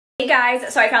Hey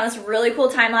guys, so I found this really cool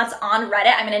time lapse on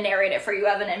Reddit. I'm going to narrate it for you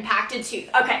of an impacted tooth.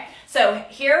 Okay, so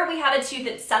here we have a tooth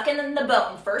that's stuck in the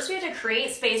bone. First, we have to create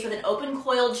space with an open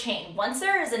coiled chain. Once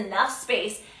there is enough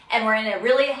space and we're in a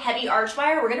really heavy arch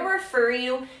wire, we're going to refer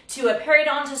you to a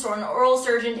periodontist or an oral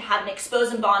surgeon to have an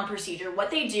expose and bond procedure. What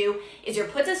they do is you're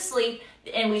put to sleep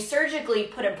and we surgically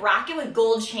put a bracket with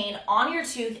gold chain on your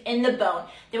tooth in the bone.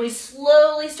 Then we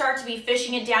slowly start to be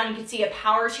fishing it down. You can see a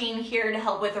power chain here to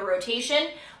help with the rotation.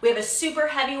 We have a super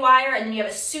heavy wire and then you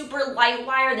have a super light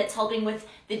wire that's helping with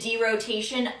the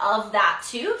derotation of that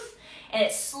tooth. And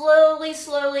it's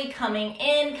slowly coming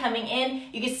in.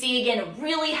 You can see again, a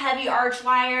really heavy arch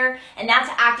wire, and that's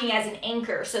acting as an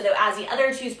anchor so that as the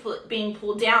other tooth's being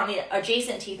pulled down, the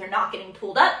adjacent teeth are not getting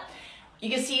pulled up. You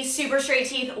can see super straight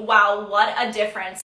teeth. Wow, what a difference.